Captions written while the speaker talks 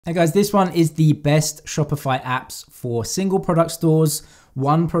Hey guys, this one is the best Shopify apps for single product stores,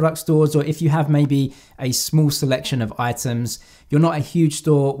 one product stores, or if you have maybe a small selection of items, you're not a huge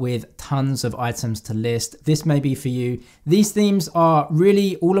store with tons of items to list, this may be for you. These themes are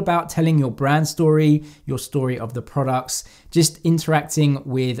really all about telling your brand story, your story of the products, just interacting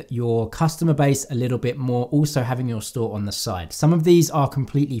with your customer base a little bit more, also having your store on the side. Some of these are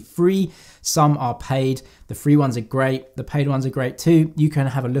completely free, some are paid. The free ones are great, the paid ones are great too. You can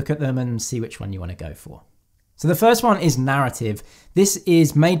have a look at them and see which one you want to go for. So the first one is narrative. This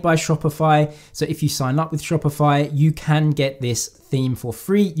is made by Shopify. So if you sign up with Shopify, you can get this theme for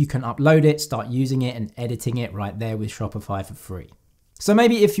free. You can upload it, start using it and editing it right there with Shopify for free. So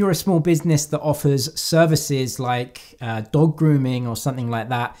maybe if you're a small business that offers services like dog grooming or something like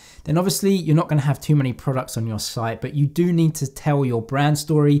that, then obviously you're not going to have too many products on your site, but you do need to tell your brand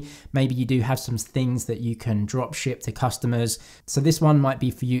story. Maybe you do have some things that you can drop ship to customers. So this one might be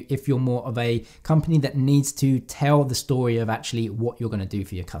for you if you're more of a company that needs to tell the story of actually what you're going to do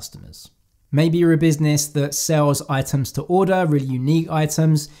for your customers. Maybe you're a business that sells items to order, really unique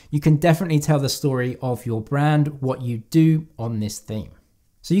items. You can definitely tell the story of your brand, what you do on this theme.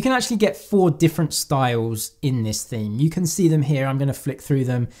 So you can actually get 4 different styles in this theme. You can see them here. I'm going to flick through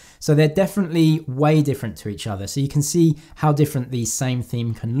them. So they're definitely way different to each other. So you can see how different the same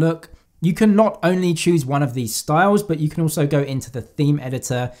theme can look. You can not only choose one of these styles, but you can also go into the theme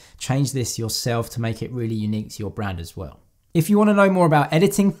editor, change this yourself to make it really unique to your brand as well. If you want to know more about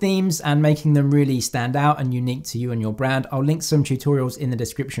editing themes and making them really stand out and unique to you and your brand, I'll link some tutorials in the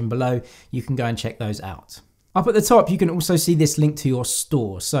description below. You can go and check those out. Up at the top, you can also see this link to your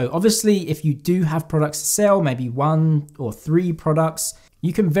store. So obviously, if you do have products to sell, maybe 1 or 3 products,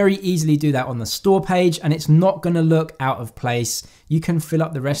 you can very easily do that on the store page and it's not going to look out of place. You can fill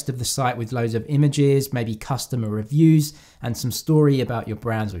up the rest of the site with loads of images, maybe customer reviews, and some story about your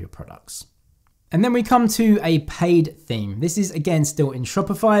brands or your products. And then we come to a paid theme. This is again still in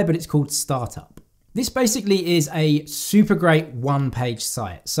Shopify, but it's called Startup. This basically is a super great one-page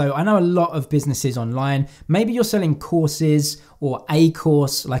site. So I know a lot of businesses online, maybe you're selling courses or a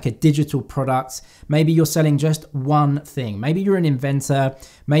course like a digital product. Maybe you're selling just one thing. Maybe you're an inventor.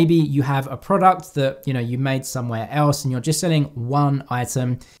 Maybe you have a product that you made somewhere else and you're just selling one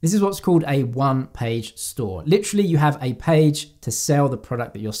item. This is what's called a one-page store. Literally, you have a page to sell the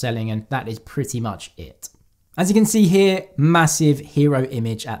product that you're selling and that is pretty much it. As you can see here, massive hero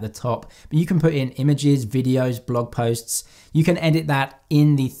image at the top, but you can put in images, videos, blog posts. You can edit that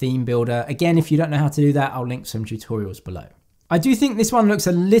in the theme builder. Again, if you don't know how to do that, I'll link some tutorials below. I do think this one looks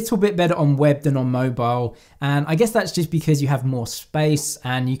a little bit better on web than on mobile. And I guess that's just because you have more space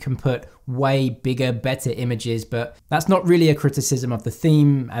and you can put way bigger, better images, but that's not really a criticism of the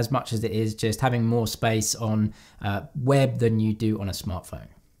theme as much as it is just having more space on web than you do on a smartphone.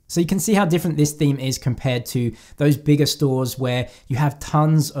 So you can see how different this theme is compared to those bigger stores where you have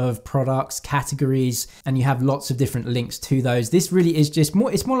tons of products, categories, and you have lots of different links to those. This really is just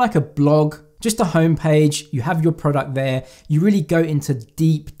more, it's more like a blog, just a homepage. You have your product there. You really go into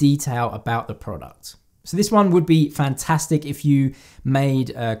deep detail about the product. So this one would be fantastic if you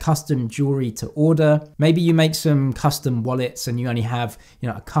made custom jewelry to order. Maybe you make some custom wallets and you only have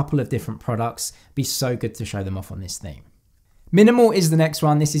a couple of different products. It'd be so good to show them off on this theme. Minimal is the next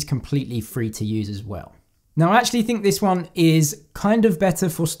one. This is completely free to use as well. Now, I actually think this one is kind of better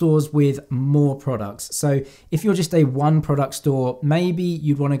for stores with more products. So if you're just a one product store, maybe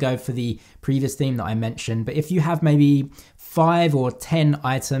you'd want to go for the previous theme that I mentioned. But if you have maybe 5 or 10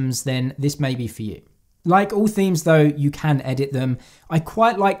 items, then this may be for you. Like all themes though, you can edit them. I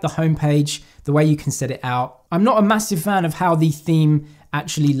quite like the homepage, the way you can set it out. I'm not a massive fan of how the theme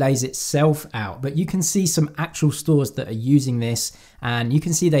actually lays itself out, but you can see some actual stores that are using this and you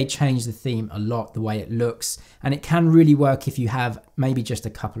can see they change the theme a lot, the way it looks, and it can really work if you have maybe just a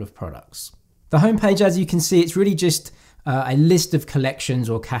couple of products. The homepage, as you can see, it's really just a list of collections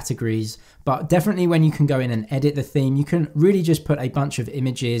or categories, but definitely when you can go in and edit the theme, you can really just put a bunch of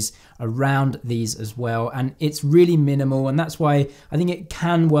images around these as well. And it's really minimal. And that's why I think it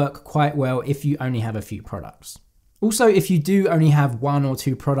can work quite well if you only have a few products. Also, if you do only have 1 or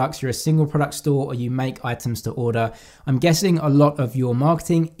 2 products, you're a single product store or you make items to order, I'm guessing a lot of your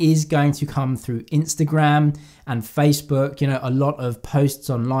marketing is going to come through Instagram and Facebook, a lot of posts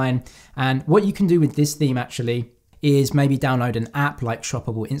online. And what you can do with this theme actually is maybe download an app like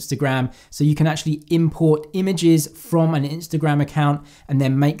Shoppable Instagram. So you can actually import images from an Instagram account and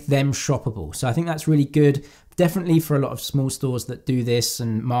then make them shoppable. So I think that's really good. Definitely for a lot of small stores that do this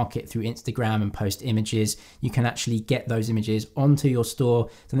and market through Instagram and post images, you can actually get those images onto your store.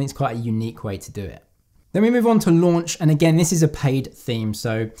 So I think it's quite a unique way to do it. Then we move on to launch, and again, this is a paid theme,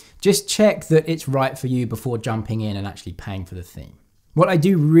 so just check that it's right for you before jumping in and actually paying for the theme. What I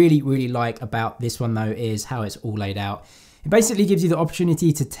do really like about this one though is how it's all laid out. It basically gives you the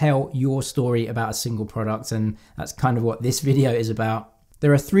opportunity to tell your story about a single product, and that's kind of what this video is about.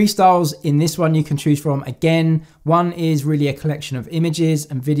 There are 3 styles in this one you can choose from. Again, one is really a collection of images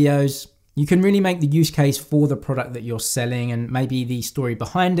and videos. You can really make the use case for the product that you're selling and maybe the story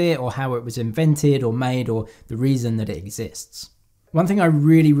behind it or how it was invented or made or the reason that it exists. One thing I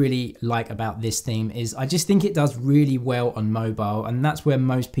really like about this theme is I just think it does really well on mobile, and that's where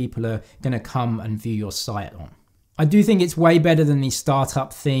most people are going to come and view your site on. I do think it's way better than the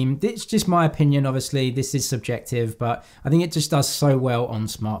startup theme. It's just my opinion, obviously, this is subjective, but I think it just does so well on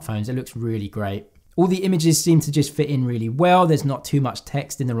smartphones. It looks really great. All the images seem to just fit in really well. There's not too much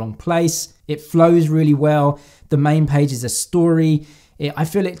text in the wrong place. It flows really well. The main page is a story. I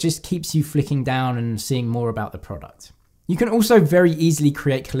feel it just keeps you flicking down and seeing more about the product. You can also very easily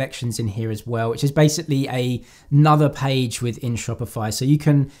create collections in here as well, which is basically another page within Shopify. So you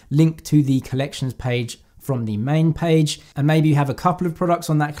can link to the collections page from the main page, and maybe you have a couple of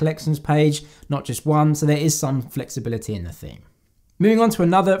products on that collections page, not just one. So there is some flexibility in the theme. Moving on to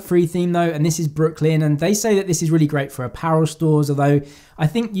another free theme though, and this is Brooklyn, and they say that this is really great for apparel stores, although I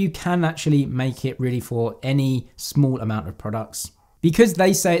think you can actually make it really for any small amount of products. Because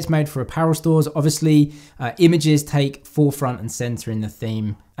they say it's made for apparel stores, obviously images take forefront and center in the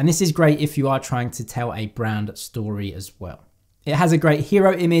theme, and this is great if you are trying to tell a brand story as well. It has a great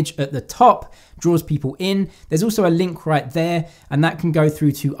hero image at the top, draws people in. There's also a link right there, and that can go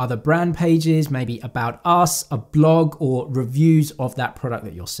through to other brand pages, maybe about us, a blog, or reviews of that product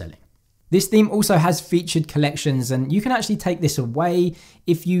that you're selling. This theme also has featured collections, and you can actually take this away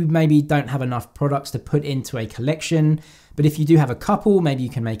if you maybe don't have enough products to put into a collection. But if you do have a couple, maybe you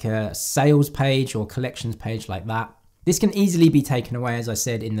can make a sales page or collections page like that. This can easily be taken away, as I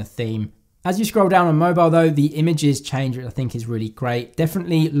said, in the theme. As you scroll down on mobile though, the images change, which I think is really great.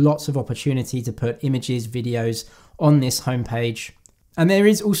 Definitely lots of opportunity to put images, videos on this homepage. And there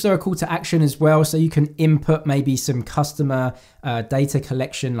is also a call to action as well. So you can input maybe some customer data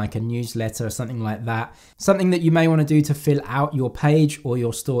collection, like a newsletter or something like that. Something that you may want to do to fill out your page or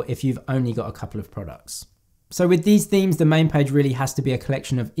your store if you've only got a couple of products. So with these themes, the main page really has to be a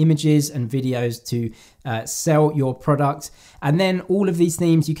collection of images and videos to sell your product. And then all of these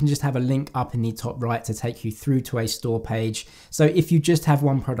themes, you can just have a link up in the top right to take you through to a store page. So if you just have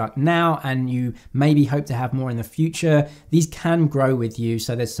one product now and you maybe hope to have more in the future, these can grow with you.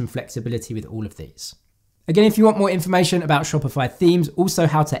 So there's some flexibility with all of these. Again, if you want more information about Shopify themes, also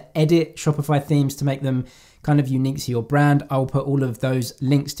how to edit Shopify themes to make them kind of unique to your brand, I'll put all of those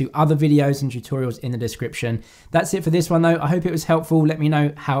links to other videos and tutorials in the description. That's it for this one though. I hope it was helpful. Let me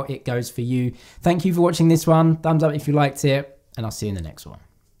know how it goes for you. Thank you for watching this one. Thumbs up if you liked it, and I'll see you in the next one.